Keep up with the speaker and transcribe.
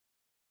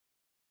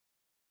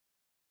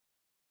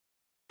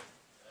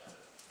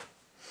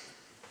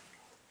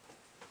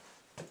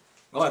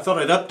Well, I thought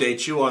I'd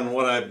update you on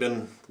what I've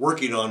been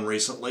working on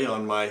recently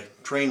on my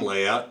train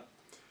layout.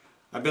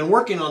 I've been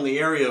working on the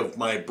area of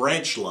my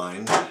branch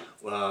line,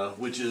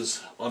 which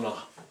is on a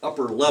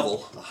upper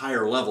level, a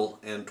higher level,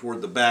 and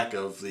toward the back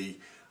of the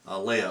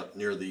layout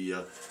near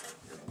the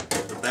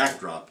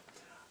backdrop.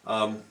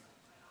 I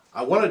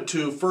wanted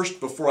to first,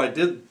 before I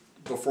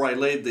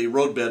laid the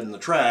roadbed and the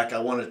track, I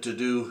wanted to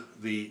do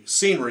the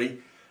scenery,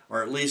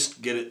 or at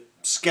least get it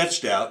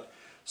sketched out,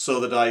 so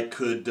that I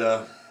could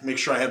make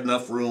sure I had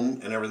enough room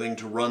and everything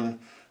to run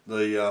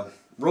the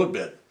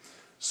roadbed.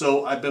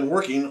 So I've been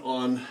working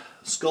on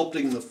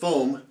sculpting the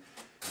foam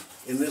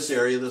in this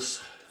area,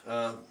 this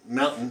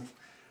mountain.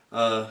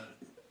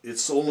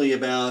 It's only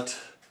about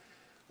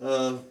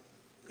 1.5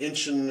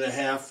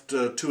 inches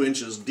to 2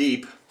 inches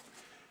deep,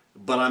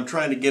 but I'm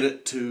trying to get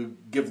it to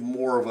give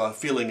more of a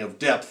feeling of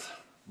depth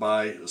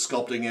by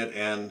sculpting it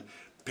and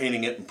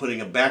painting it and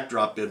putting a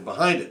backdrop in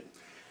behind it.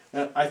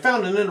 I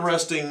found an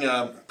interesting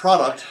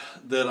product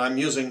that I'm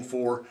using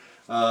for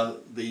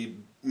the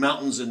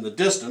mountains in the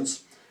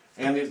distance,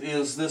 and it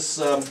is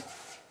this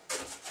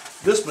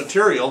this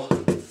material.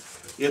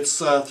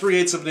 It's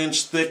 3/8 of an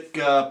inch thick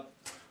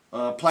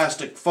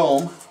plastic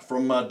foam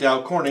from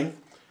Dow Corning,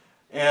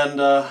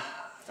 and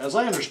as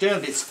I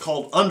understand it, it's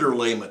called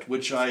underlayment,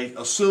 which I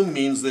assume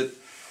means that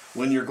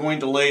when you're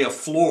going to lay a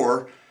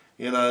floor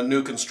in a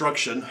new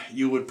construction,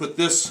 you would put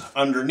this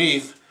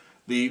underneath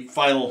the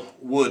final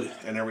wood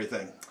and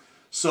everything.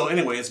 So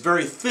anyway, it's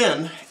very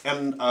thin,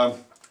 and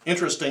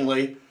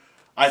interestingly,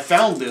 I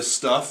found this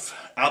stuff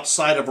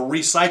outside of a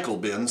recycle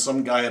bin.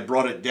 Some guy had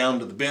brought it down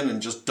to the bin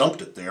and just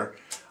dumped it there.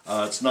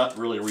 It's not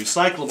really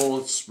recyclable,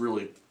 it's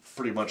really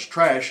pretty much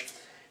trash.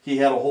 He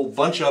had a whole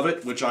bunch of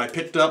it, which I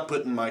picked up,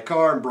 put in my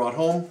car, and brought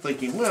home,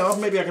 thinking, well,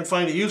 maybe I can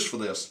find a use for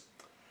this.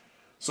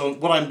 So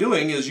what I'm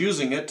doing is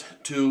using it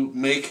to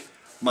make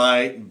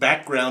my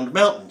background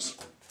mountains.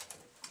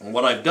 And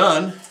what I've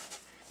done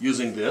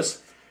using this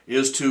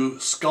is to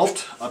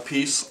sculpt a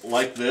piece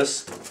like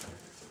this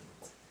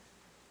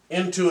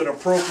into an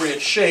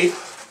appropriate shape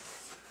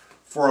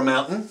for a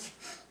mountain,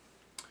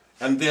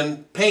 and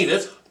then paint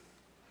it.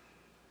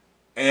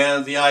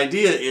 And the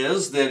idea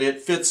is that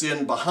it fits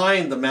in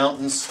behind the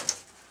mountains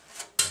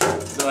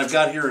that I've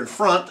got here in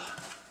front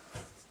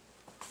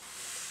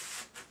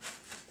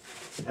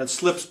and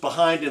slips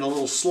behind in a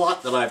little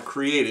slot that I've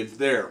created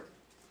there.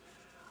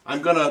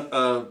 I'm going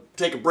to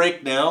take a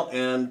break now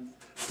and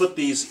put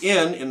these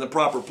in the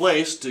proper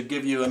place to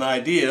give you an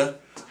idea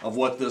of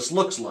what this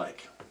looks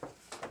like.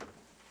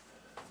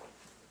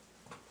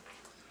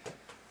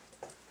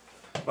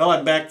 Well,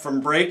 I'm back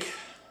from break,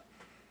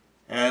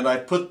 and I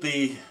put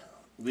the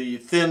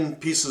thin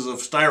pieces of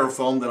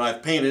styrofoam that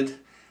I've painted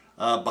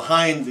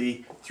behind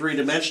the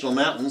three-dimensional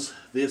mountains.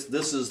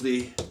 This is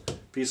the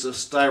piece of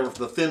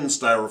the thin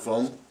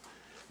styrofoam.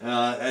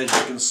 As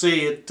you can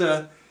see, it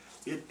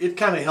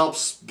kind of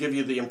helps give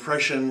you the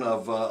impression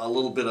of a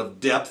little bit of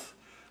depth.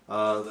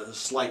 The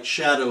slight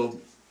shadow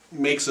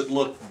makes it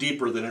look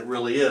deeper than it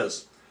really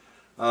is.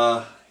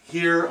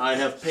 Here I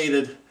have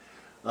painted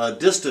a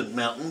distant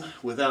mountain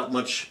without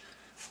much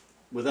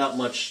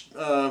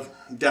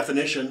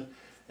definition,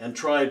 and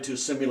tried to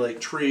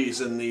simulate trees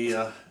in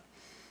the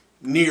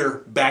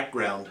near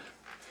background.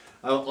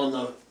 On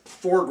the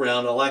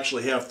foreground, I'll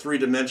actually have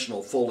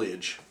three-dimensional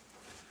foliage.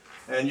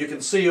 And you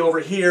can see over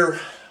here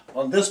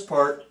on this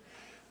part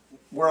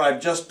where I've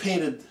just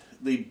painted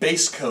the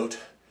base coat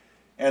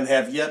and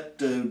have yet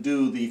to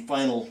do the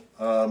final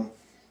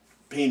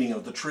painting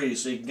of the tree,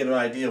 so you can get an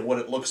idea of what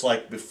it looks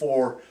like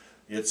before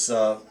it's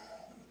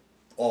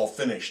all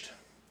finished.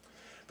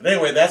 But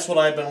anyway, that's what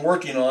I've been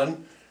working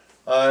on.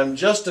 I'm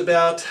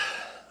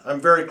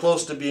very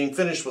close to being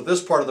finished with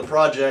this part of the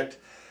project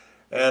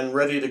and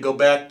ready to go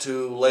back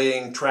to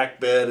laying track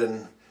bed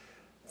and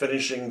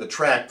finishing the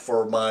track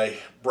for my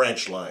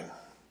branch line.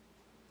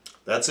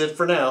 That's it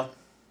for now.